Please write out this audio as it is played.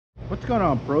What's going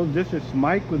on, bro? This is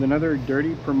Mike with another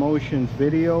Dirty Promotions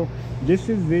video. This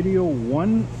is video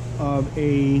one of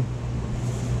a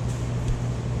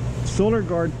Solar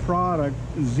Gard product,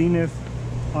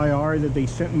 XenithIR, that they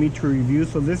sent me to review.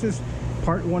 So this is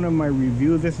part one of my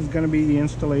review. This is going to be the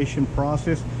installation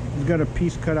process. It's got a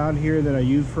piece cut out here that I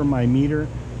use for my meter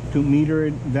to meter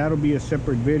it. That'll be a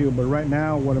separate video, but right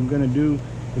now what I'm going to do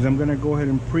is I'm going to go ahead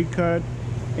and pre-cut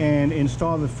and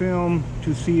install the film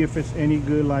to see if it's any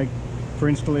good, like for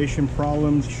installation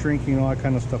problems, shrinking, all that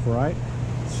kind of stuff. All right,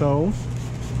 so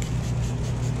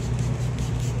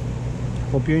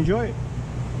hope you enjoy it.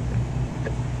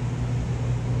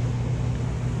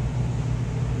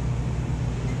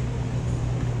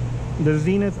 The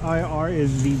XenithIR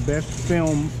is the best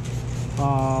film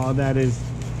that is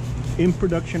in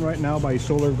production right now by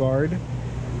Solar Gard,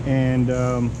 and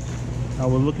I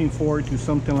was looking forward to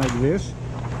something like this.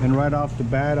 And right off the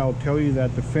bat, I'll tell you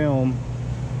that the film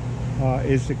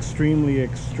is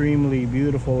extremely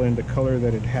beautiful in the color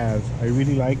that it has. I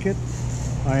really like it.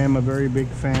 I am a very big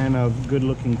fan of good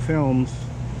looking films,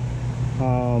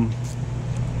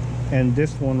 and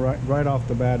this one right off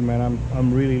the bat, man,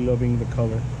 I'm really loving the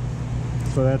color.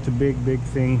 So that's a big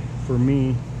thing for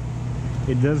me.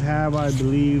 It does have, I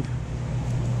believe,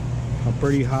 a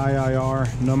pretty high IR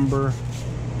number,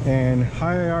 and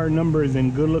high IR numbers in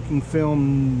good looking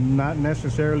film not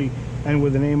necessarily, and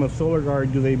with the name of Solar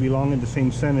Gard, do they belong in the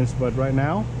same sentence. But right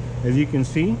now, as you can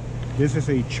see, this is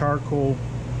a charcoal,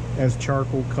 as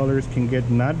charcoal colors can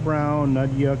get. Not brown, not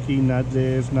yucky, not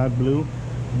this, not blue,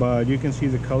 but you can see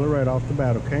the color right off the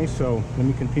bat. Okay, so let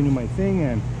me continue my thing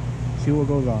and see what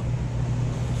goes on.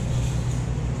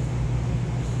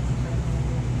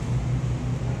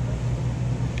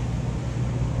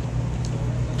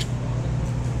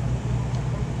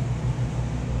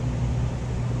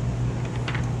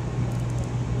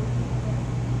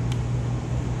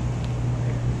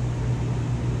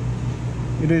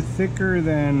 It is thicker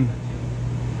than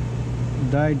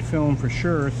dyed film for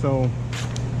sure, so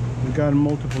we've got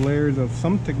multiple layers of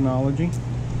some technology,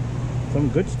 some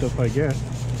good stuff, I guess.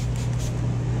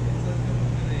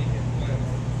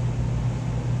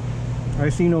 I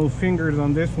see no fingers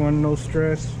on this one, no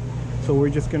stress, so we're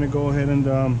just gonna go ahead and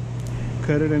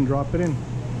cut it and drop it in.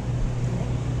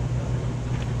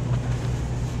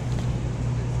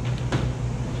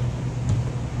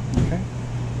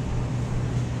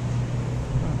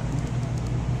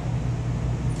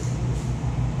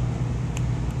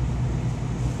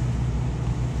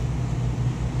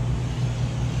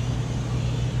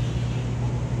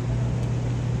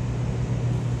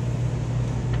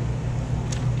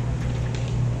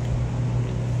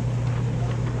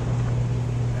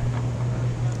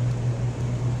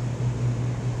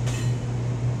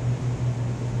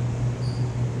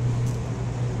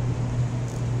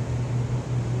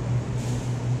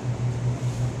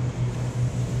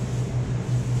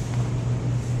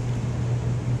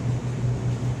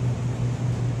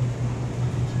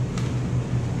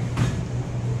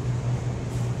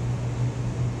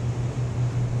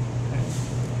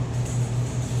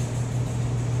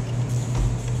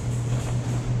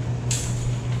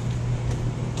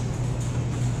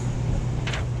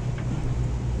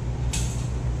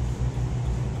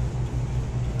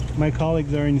 My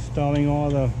colleagues are installing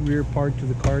all the rear part to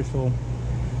the car, so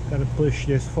got to push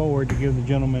this forward to give the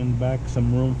gentleman back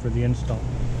some room for the install.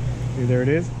 Okay, there it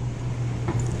is.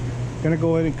 Gonna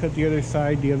go ahead and cut the other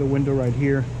side, the other window right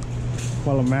here,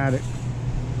 while I'm at it.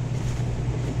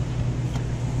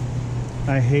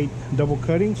 I hate double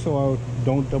cutting, so I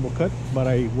don't double cut, but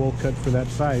I will cut for that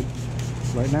side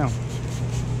right now.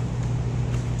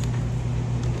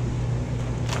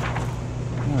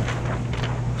 All right.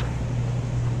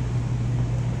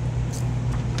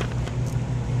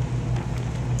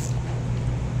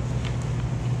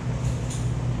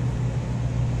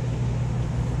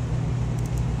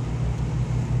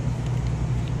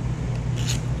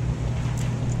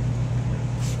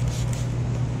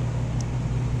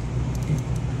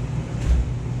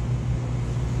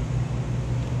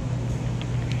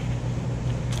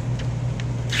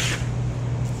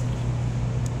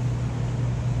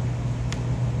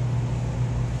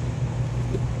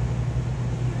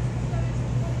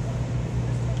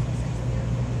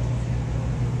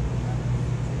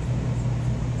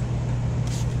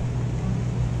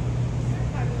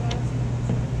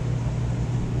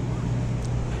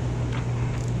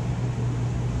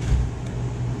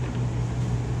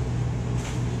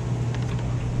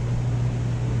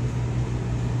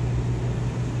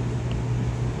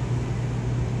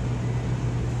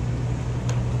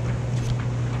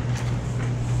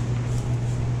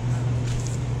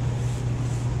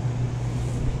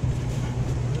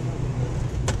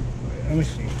 let me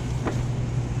see.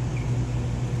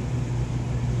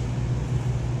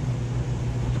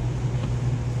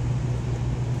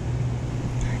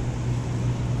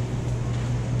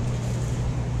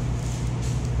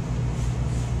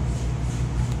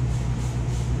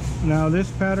 Now this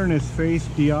pattern is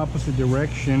faced the opposite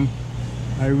direction.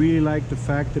 I really like the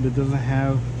fact that it doesn't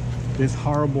have this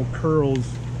horrible curls.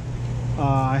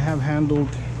 I have handled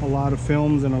a lot of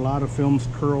films, and a lot of films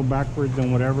curl backwards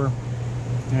and whatever,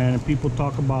 and people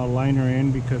talk about liner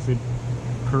in because it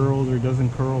curls or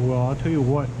doesn't curl. Well, I'll tell you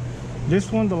what,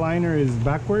 this one, the liner is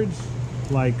backwards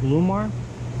like Lumar,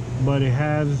 but it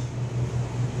has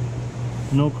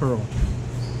no curl.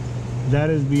 That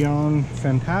is beyond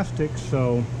fantastic.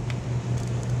 So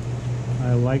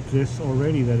I like this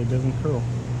already, that it doesn't curl.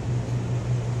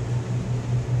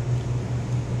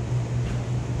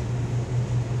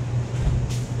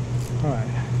 Alright.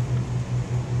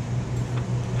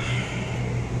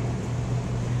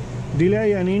 Dile a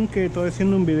Yanin que estoy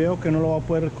haciendo un video, que no lo va a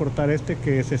poder cortar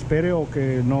que se espere o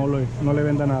que no le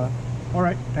venda nada.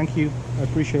 Alright, thank you. I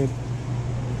appreciate it.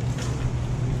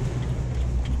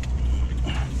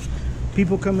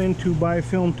 People come in to buy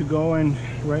film to go, and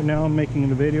right now I'm making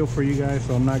the video for you guys,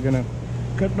 so I'm not gonna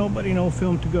cut nobody no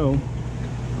film to go,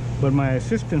 but my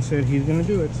assistant said he's gonna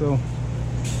do it, so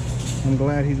I'm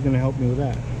glad he's gonna help me with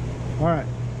that. All right,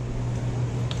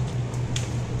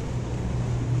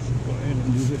 let's go ahead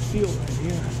and do this seal right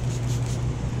here.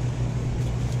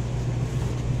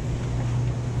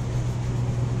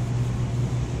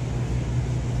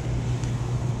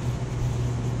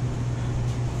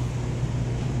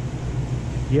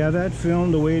 Yeah, that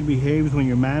film, the way it behaves when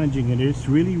you're managing it, it's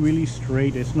really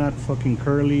straight. It's not fucking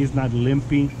curly, it's not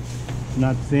limpy,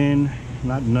 not thin,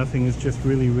 not nothing. It's just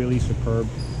really superb.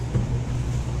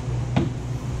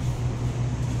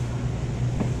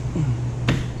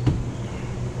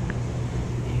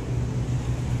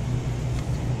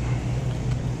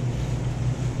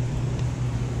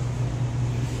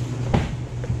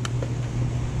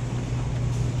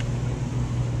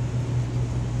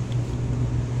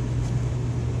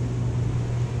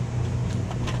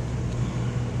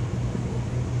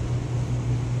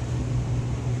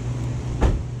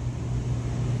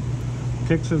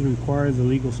 Texas requires a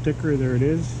legal sticker. There it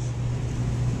is.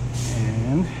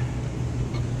 And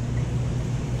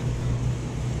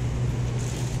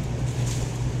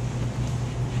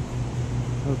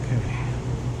okay.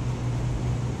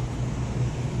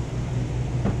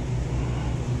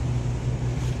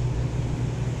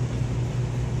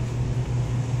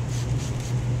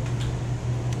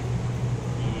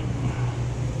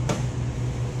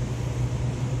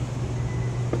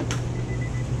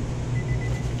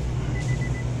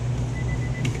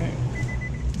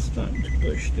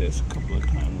 Push this a couple of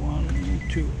times. 1,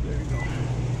 2, there you go.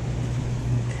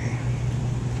 Okay.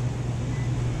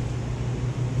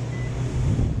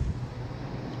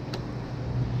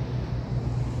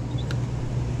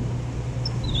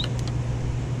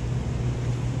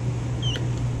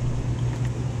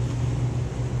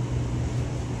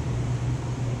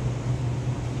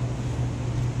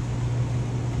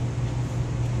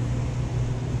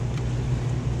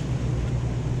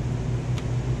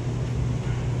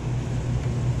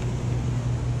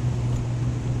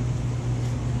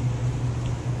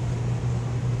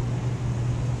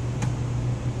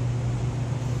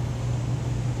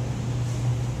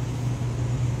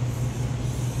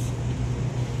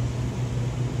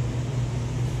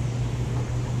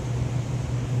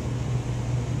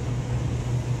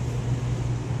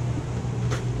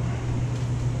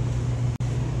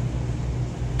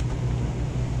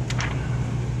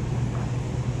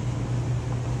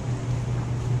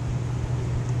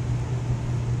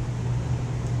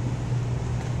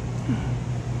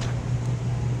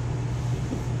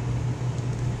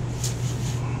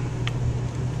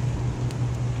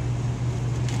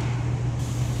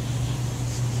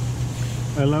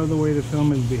 I love the way the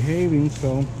film is behaving,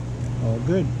 so all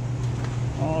good,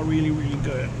 all really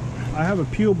good. I have a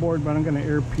peel board, but I'm going to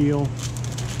air peel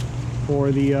for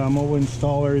the mobile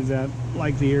installers that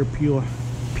like the air peel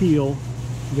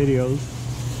videos,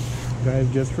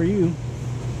 guys, just for you.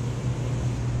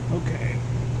 Okay.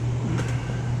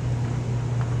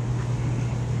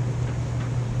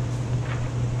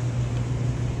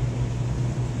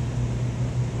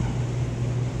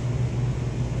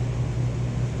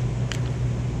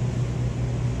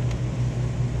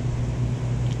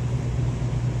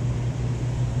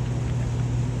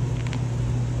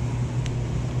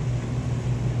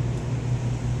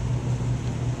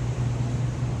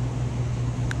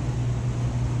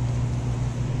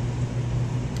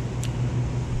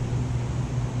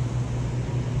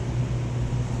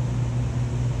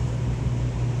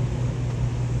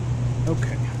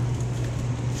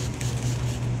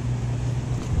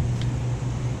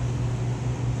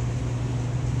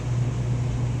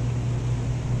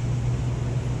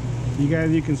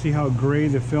 You can see how gray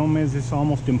the film is. It's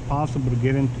almost impossible to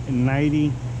get into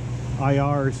 90 IR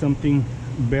or something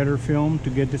better film to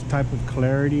get this type of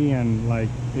clarity, and like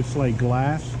it's like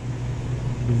glass.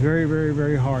 It's very, very,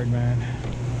 very hard, man.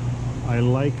 I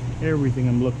like everything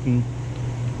I'm looking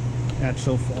at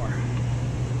so far. All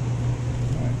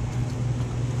right.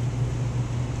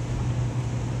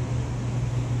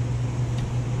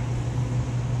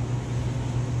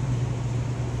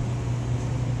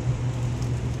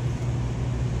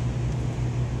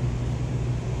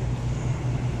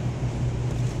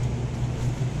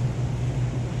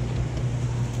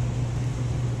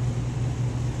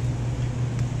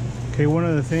 Okay, one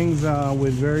of the things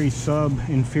with very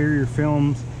sub-inferior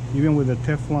films, even with the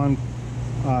Teflon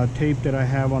tape that I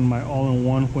have on my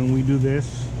all-in-one, when we do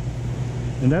this,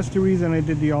 and that's the reason I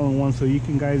did the all-in-one, so you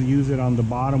can guys use it on the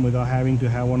bottom without having to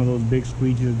have one of those big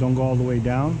squeegees that don't go all the way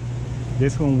down.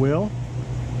 This one will,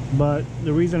 but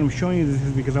the reason I'm showing you this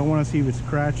is because I want to see if it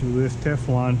scratches with this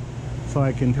Teflon, so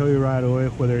I can tell you right away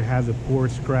whether it has a poor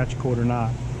scratch coat or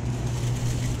not.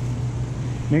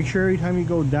 Make sure every time you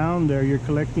go down there, you're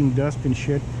collecting dust and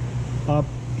shit up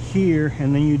here,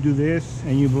 and then you do this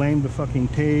and you blame the fucking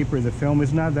tape or the film.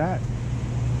 It's not that.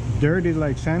 Dirt is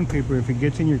like sandpaper. If it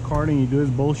gets in your card and you do this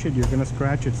bullshit, you're gonna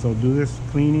scratch it. So do this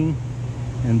cleaning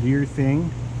and do your thing.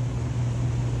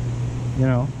 You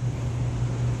know,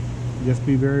 just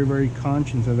be very, very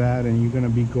conscious of that, and you're gonna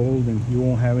be golden. You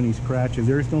won't have any scratches.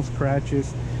 There's no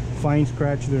scratches, fine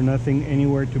scratches or nothing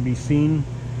anywhere to be seen.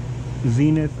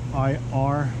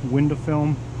 XenithIR window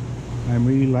film. I'm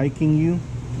really liking you.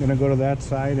 I'm gonna go to that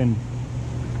side and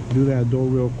do that door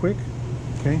real quick.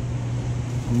 Okay,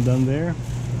 I'm done there,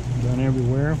 done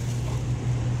everywhere.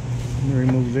 I'm gonna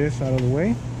remove this out of the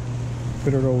way,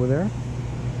 put it over there,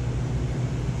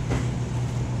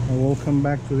 and we'll come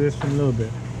back to this in a little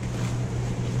bit.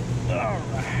 All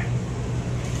right.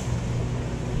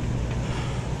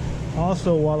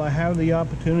 Also, while I have the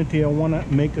opportunity, I want to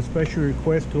make a special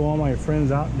request to all my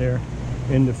friends out there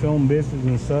in the film business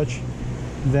and such,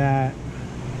 that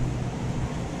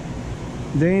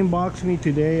they inboxed me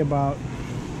today about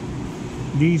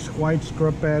these white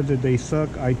scrub pads that they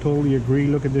suck. I totally agree.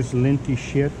 Look at this linty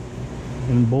shit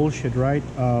and bullshit, right?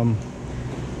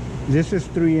 This is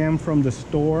 3M from the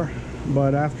store,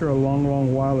 but after a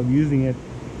long while of using it,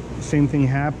 same thing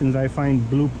happens. I find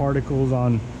blue particles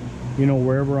on, you know,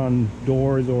 wherever, on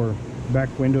doors or back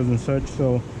windows and such.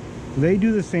 So they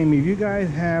do the same. If you guys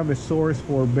have a source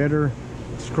for better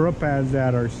scrub pads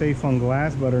that are safe on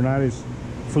glass but are not as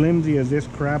flimsy as this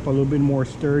crap, a little bit more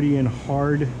sturdy and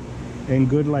hard and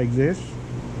good like this,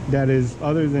 that is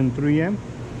other than 3M,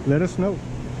 let us know.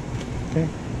 Okay,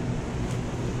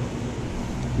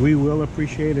 we will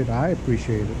appreciate it. I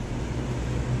appreciate it.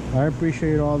 I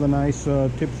appreciate all the nice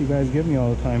tips you guys give me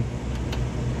all the time.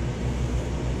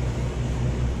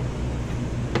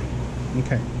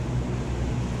 Okay.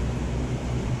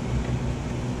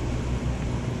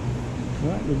 All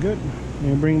right, we're good. I'm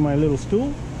gonna bring my little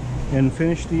stool and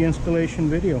finish the installation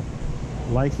video.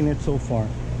 Liking it so far.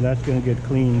 That's gonna get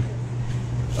cleaned.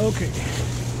 Okay.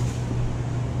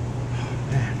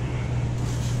 Man.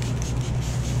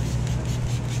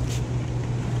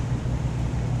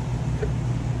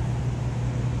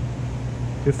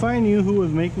 If I knew who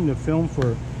was making the film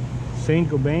for Saint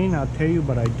Gobain, I'll tell you,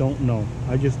 but I don't know.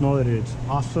 I just know that it's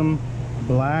awesome,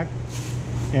 black,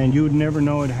 and you would never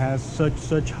know it has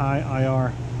such high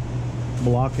IR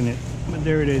block in it. But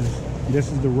there it is.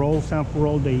 This is the roll, sample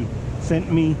roll they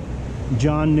sent me.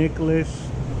 John Nicholas,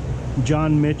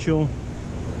 John Mitchell,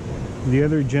 the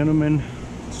other gentleman,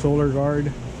 Solar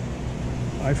Gard,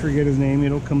 I forget his name,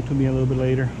 it'll come to me a little bit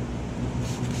later.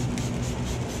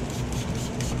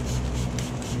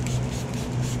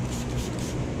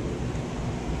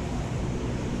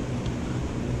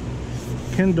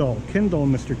 Kendall,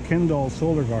 Mr. Kendall,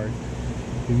 Solar Gard.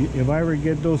 If I ever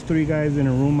get those three guys in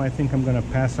a room, I think I'm gonna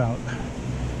pass out.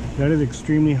 That is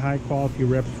extremely high quality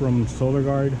reps from Solar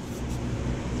Gard.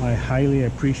 I highly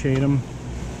appreciate them.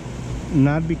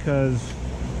 Not because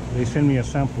they send me a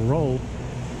sample roll,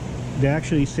 they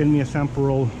actually send me a sample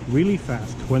roll really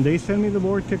fast. When they send me the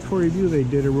Vortex for review, they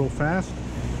did it real fast.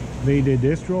 They did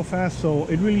this real fast, so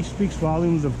it really speaks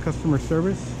volumes of customer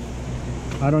service.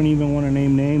 I don't even want to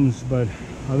name names, but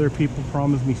other people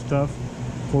promise me stuff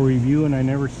for review and I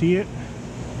never see it,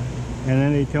 and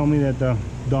then they tell me that the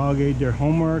dog ate their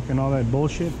homework and all that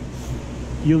bullshit.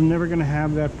 You're never gonna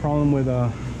have that problem with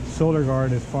a Solar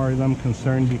Gard as far as I'm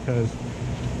concerned, because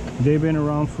they've been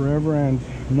around forever and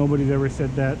nobody's ever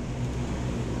said that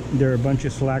they're a bunch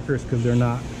of slackers, because they're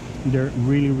not. They're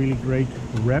really great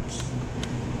reps,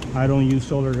 I don't use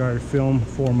Solar Gard film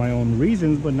for my own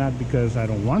reasons, but not because I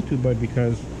don't want to, but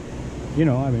because, you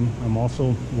know, I mean, I'm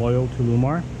also loyal to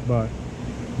Lumar. But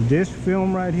this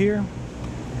film right here,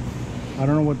 I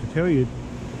don't know what to tell you.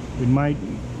 It might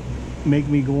make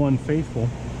me go unfaithful,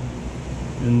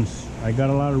 and I got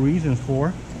a lot of reasons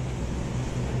for,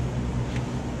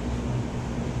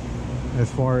 as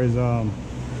far as the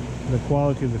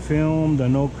quality of the film, the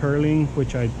no curling,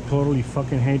 which I totally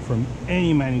fucking hate from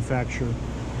any manufacturer.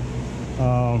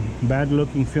 Bad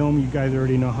looking film, you guys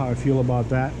already know how I feel about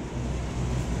that.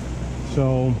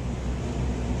 So,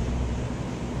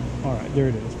 all right, there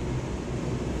it is.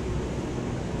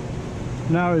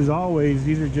 Now, as always,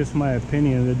 these are just my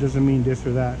opinions. It doesn't mean this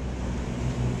or that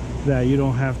you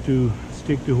don't have to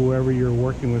stick to whoever you're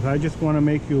working with. I just want to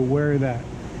make you aware that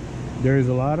there's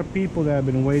a lot of people that have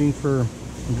been waiting for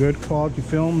good quality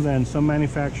films, and some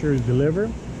manufacturers deliver,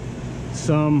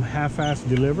 some half-ass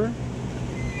deliver,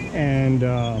 and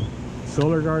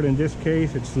Solar Gard in this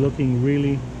case, it's looking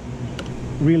really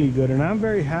good. And I'm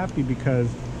very happy because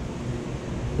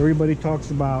everybody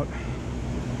talks about,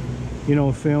 you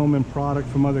know, film and product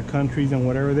from other countries and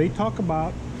whatever they talk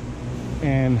about,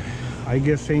 and I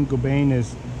guess Saint Gobain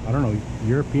is, I don't know,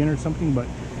 European or something, but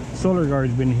Solar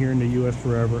Gard's been here in the US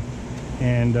forever,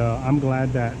 and I'm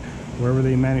glad that wherever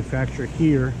they manufacture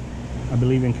here, I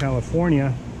believe in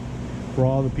California, for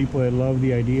all the people that love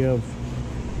the idea of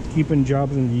keeping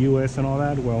jobs in the US and all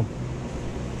that, well,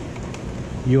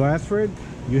 you ask for it,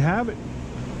 you have it.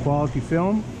 Quality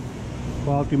film,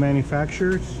 quality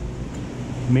manufacturers,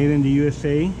 made in the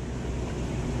USA,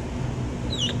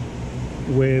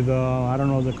 with I don't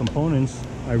know the components,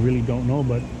 I really don't know,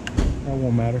 but that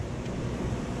won't matter.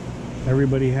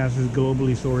 Everybody has his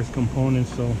globally sourced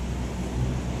components, so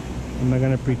I'm not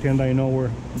gonna pretend I know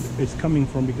where it's coming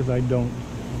from, because I don't.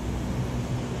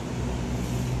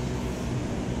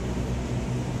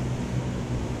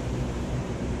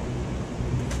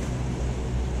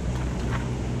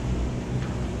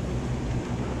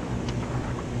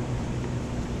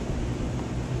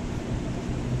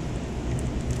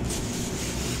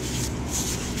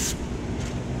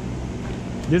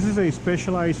 This is a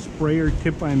specialized sprayer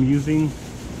tip I'm using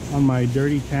on my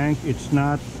dirty tank. It's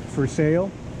not for sale.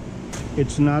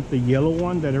 It's not the yellow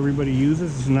one that everybody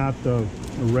uses. It's not the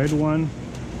red one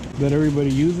that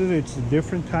everybody uses. It's a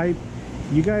different type.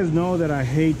 You guys know that I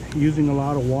hate using a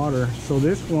lot of water, so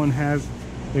this one has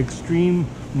extreme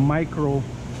micro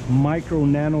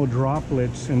nano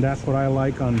droplets, and that's what I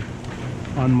like on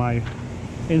my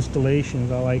installations.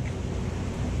 I like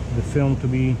the film to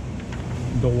be,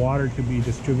 the water to be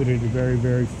distributed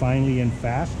very finely and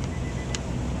fast,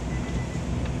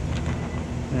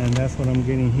 and that's what I'm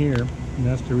getting here. And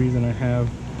that's the reason I have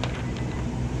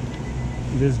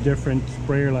this different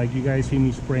sprayer. Like, you guys see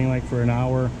me spraying like for an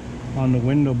hour on the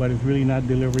window, but it's really not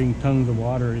delivering tons of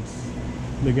water. It's,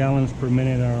 the gallons per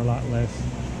minute are a lot less.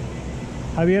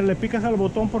 Javier, le picas al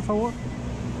botón, por favor.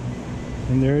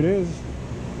 And there it is.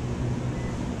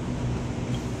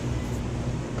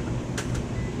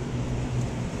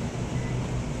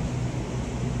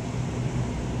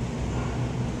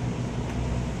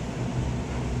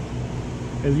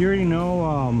 As you already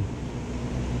know,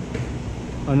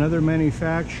 another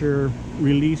manufacturer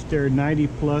released their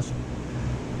 90+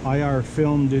 IR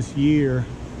film this year,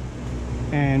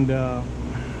 and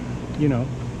you know,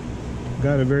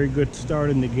 got a very good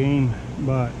start in the game.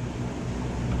 But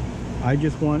I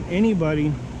just want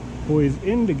anybody who is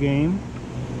in the game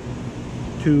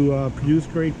to produce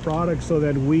great products, so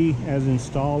that we as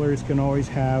installers can always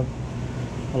have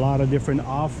a lot of different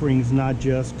offerings, not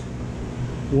just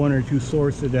one or two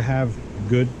sources that have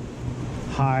good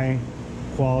high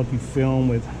quality film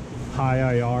with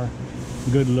high IR,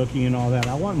 good looking and all that.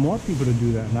 I want more people to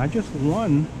do that, not just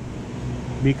one,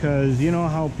 because you know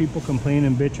how people complain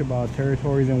and bitch about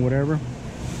territories and whatever.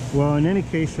 Well, in any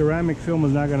case, ceramic film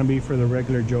is not going to be for the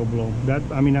regular Joe Blow. That,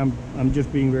 I mean, I'm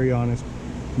just being very honest.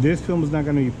 This film is not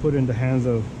going to be put in the hands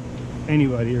of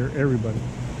anybody or everybody.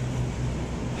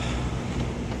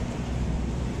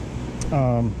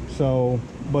 So,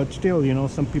 but still, you know,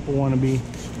 some people want to be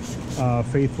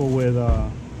faithful with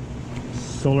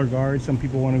Solar Gard. Some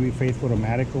people want to be faithful to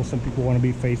Madical. Some people want to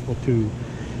be faithful to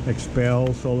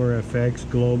Expel, Solar FX,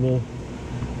 Global,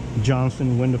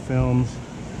 Johnson window films,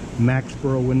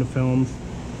 Maxborough window films,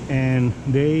 and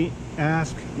they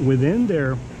ask within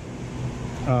their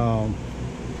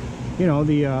you know,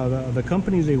 the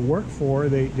companies they work for,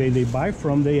 they buy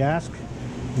from, they ask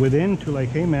within to, like,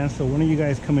 hey man, so when are you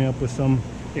guys coming up with some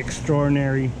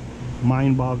extraordinary,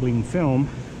 mind-boggling film?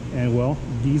 And well,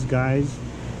 these guys,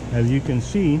 as you can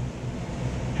see,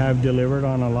 have delivered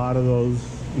on a lot of those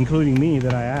including me,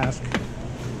 that I ask.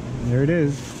 There it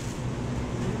is.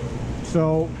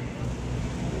 So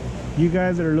you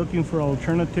guys that are looking for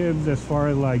alternatives, as far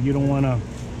as like you don't want to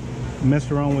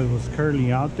mess around with what's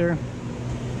currently out there,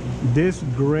 this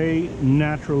gray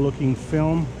natural looking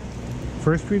film,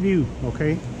 first review,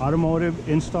 okay, automotive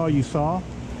install, you saw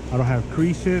I don't have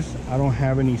creases, I don't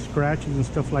have any scratches and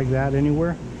stuff like that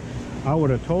anywhere. I would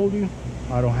have told you,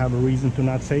 I don't have a reason to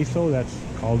not say so. That's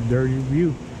called dirty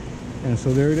review. And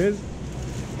so there it is.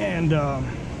 And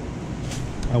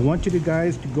I want you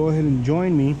guys to go ahead and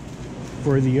join me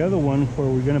for the other one, where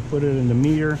we're going to put it in the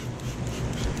meter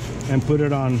and put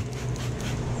it on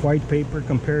white paper,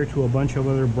 compared to a bunch of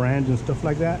other brands and stuff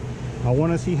like that. I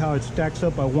want to see how it stacks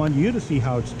up. I want you to see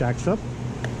how it stacks up.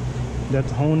 That's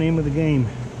the whole name of the game.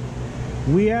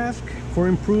 We ask for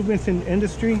improvements in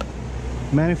industry.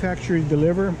 Manufacturers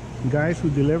deliver. Guys who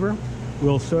deliver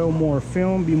will sell more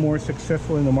film, be more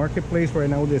successful in the marketplace. Right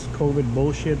now with this COVID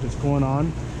bullshit that's going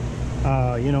on,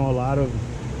 you know, a lot of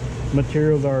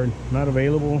materials are not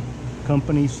available.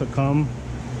 Companies succumb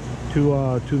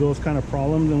to those kind of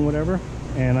problems and whatever.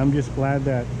 And I'm just glad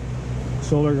that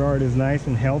Solar Gard is nice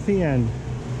and healthy and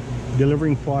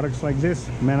delivering products like this.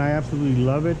 Man, I absolutely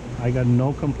love it. I got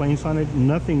no complaints on it.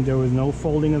 Nothing. There was no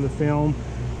folding of the film,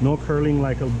 no curling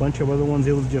like a bunch of other ones.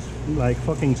 It was just like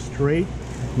fucking straight,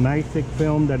 nice thick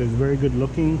film that is very good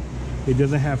looking. It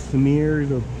doesn't have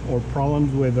smears or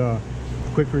problems with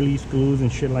quick release glues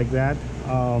and shit like that.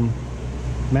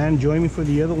 Man, join me for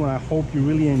the other one. I hope you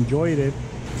really enjoyed it.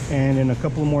 And in a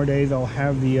couple more days, I'll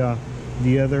have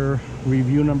the other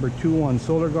review number 2 on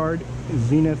Solar Gard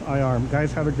XenithIR.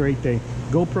 Guys, have a great day.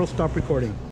 GoPro, stop recording.